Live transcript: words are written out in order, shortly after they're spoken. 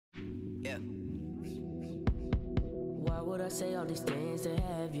say all these things to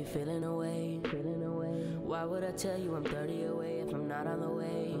have you feeling away? Why would I tell you I'm 30 away if I'm not on the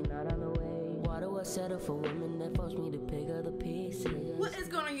way? Why do I settle for women that force me to pick up the pieces? What is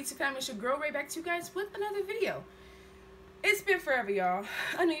going on, YouTube family? It's your girl Ray, back to you guys with another video. It's been forever, y'all.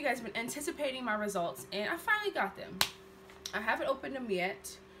 I know you guys have been anticipating my results, and I finally got them. I haven't opened them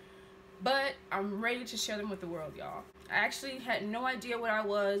yet, but I'm ready to share them with the world, y'all. I actually had no idea what I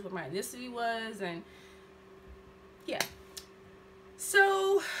was, what my ethnicity was, and yeah.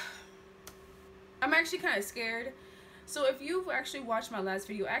 So I'm actually kind of scared. So if you've actually watched my last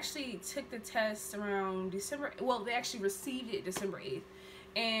video, I actually took the test around December. Well, they actually received it December 8th.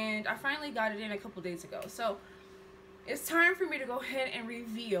 And I finally got it in a couple days ago. So it's time for me to go ahead and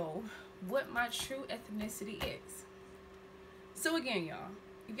reveal what my true ethnicity is. So again, y'all,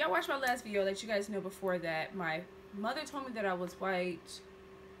 if y'all watched my last video, let you guys know before that my mother told me that I was white,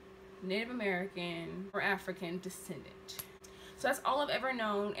 Native American, or African descendant. So that's all I've ever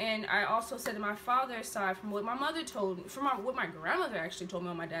known. And I also said that my father's side, from what my mother told me, what my grandmother actually told me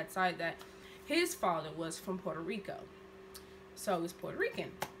on my dad's side, that his father was from Puerto Rico. So he's Puerto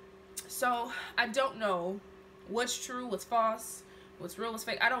Rican. So I don't know what's true, what's false, what's real, what's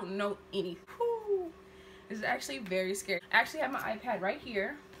fake. I don't know anything. This is actually very scary. I actually have my iPad right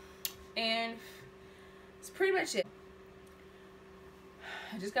here, and it's pretty much it.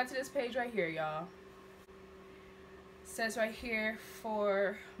 I just got to this page right here, y'all. It says right here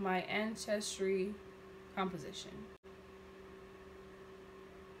for my ancestry composition.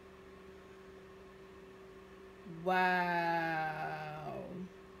 Wow.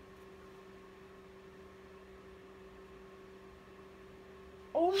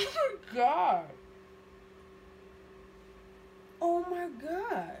 Oh my God. Oh my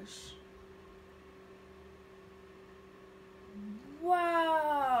gosh.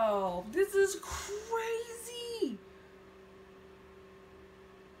 Wow. This is crazy.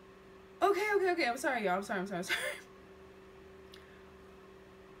 Okay. I'm sorry, y'all. I'm sorry.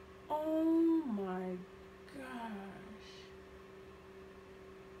 Oh my gosh.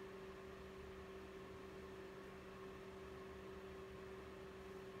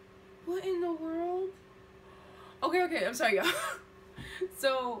 What in the world? Okay. I'm sorry, y'all.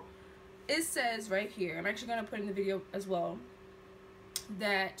 So it says right here, I'm actually going to put in the video as well,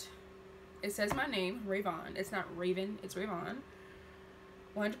 that it says my name, Rayvon. It's not Raven, it's Rayvon.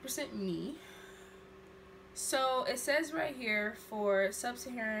 100% me. So it says right here for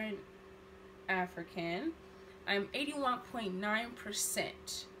sub-Saharan African, I'm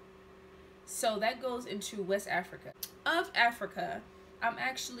 81.9%. So that goes into West Africa. Of Africa, I'm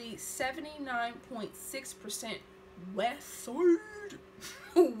actually 79.6%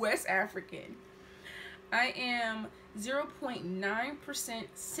 West African. I am 0.9%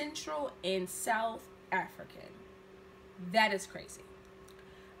 Central and South African. That is crazy.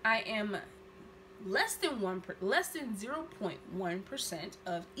 I am less than 0.1%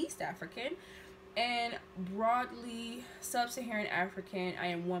 of East African, and broadly sub-Saharan African, I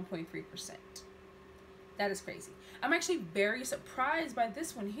am 1.3%. That is crazy. I'm actually very surprised by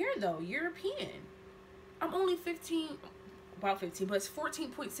this one here, though. European. I'm only about 15, but it's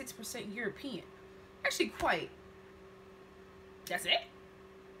 14.6% European. Actually, quite. That's it?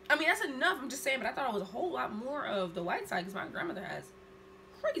 I mean, that's enough. I'm just saying, but I thought it was a whole lot more of the white side because my grandmother has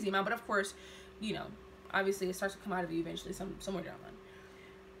crazy amount. But of course, you know, obviously it starts to come out of you eventually, somewhere down the line.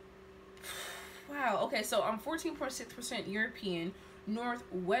 Wow. Okay, so I'm 14.6% European.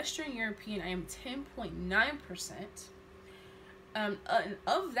 Northwestern European, I am 10.9%. And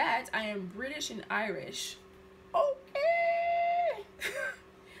of that, I am British and Irish. Okay.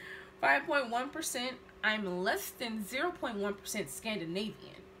 5.1%. I'm less than 0.1%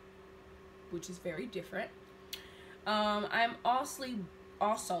 Scandinavian, which is very different. I'm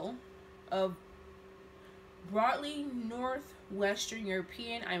also of broadly Northwestern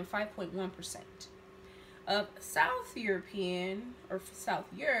European. I'm 5.1%. Of South European, or South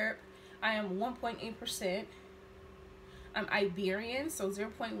Europe, I am 1.8%. I'm Iberian, so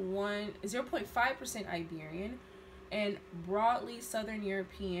 0.5% Iberian. And broadly Southern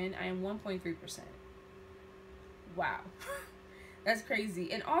European, I am 1.3%. Wow. That's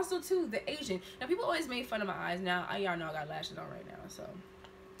crazy. And also, too, the Asian. Now, people always made fun of my eyes. Now, y'all know I got lashes on right now, so.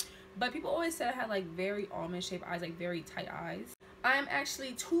 But people always said I had, like, very almond-shaped eyes, like, very tight eyes. I'm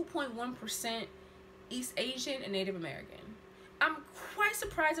actually 2.1% East Asian and Native American. I'm quite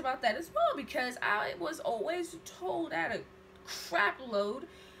surprised about that as well, because I was always told I had a crap load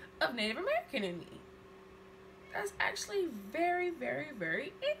of Native American in me. That's actually very, very,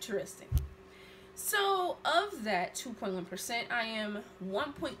 very interesting. So of that 2.1%, I am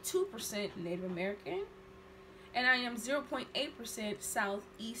 1.2% Native American and I am 0.8%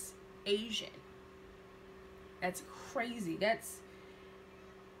 Southeast Asian. That's crazy. That's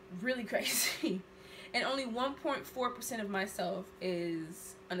really crazy. And only 1.4% of myself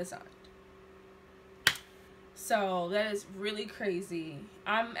is unassigned. So that is really crazy.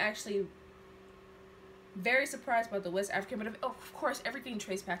 I'm actually very surprised by the West African, but of course everything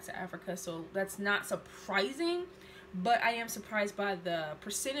traced back to Africa, so that's not surprising. But I am surprised by the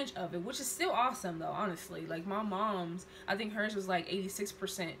percentage of it, which is still awesome though, honestly. Like my mom's, I think hers was like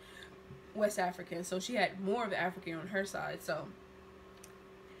 86% West African, so she had more of the African on her side. So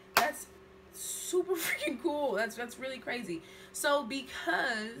that's super freaking cool. That's really crazy. So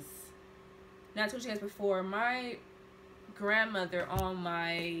because, now I told you guys before, my grandmother on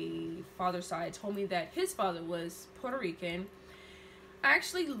my father's side told me that his father was Puerto Rican. I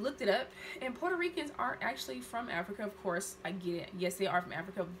actually looked it up, and Puerto Ricans aren't actually from Africa. Of course, I get it. Yes, they are from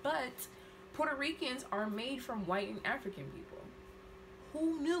Africa, but Puerto Ricans are made from white and African people.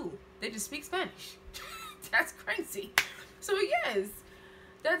 Who knew? They just speak Spanish. That's crazy. So yes,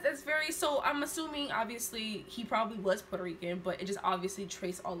 that's very, so I'm assuming obviously he probably was Puerto Rican, but it just obviously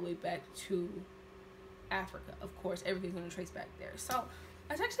traced all the way back to Africa. Of course, everything's going to trace back there. So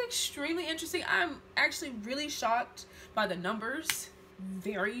that's actually extremely interesting. I'm actually really shocked by the numbers.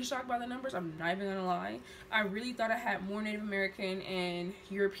 Very shocked by the numbers. I'm not even gonna lie. I really thought I had more Native American and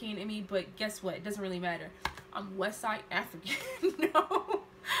European in me, but guess what? It doesn't really matter. I'm West Side African. No,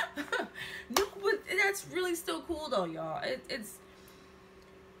 but that's really still cool though, y'all.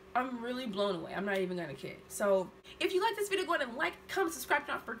 I'm really blown away. I'm not even gonna kid. So if you like this video, go ahead and like, comment, subscribe.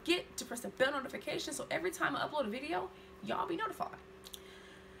 Do not forget to press the bell notification so every time I upload a video, y'all be notified.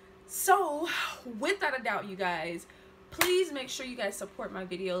 So without a doubt, you guys, please make sure you guys support my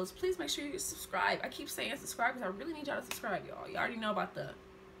videos. Please make sure you subscribe. I keep saying subscribe because I really need y'all to subscribe, y'all. You already know about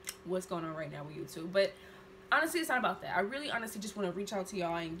what's going on right now with YouTube. But honestly, it's not about that. I really honestly just want to reach out to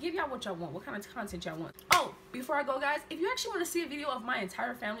y'all and give y'all what y'all want. What kind of content y'all want. Oh, before I go, guys, if you actually want to see a video of my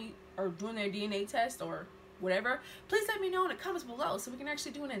entire family or doing their DNA test or whatever, please let me know in the comments below so we can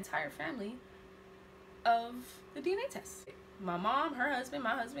actually do an entire family of the DNA test. My mom, her husband,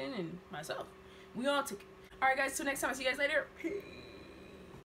 my husband, and myself. We all took it. Alright guys, till next time, I'll see you guys later. Peace.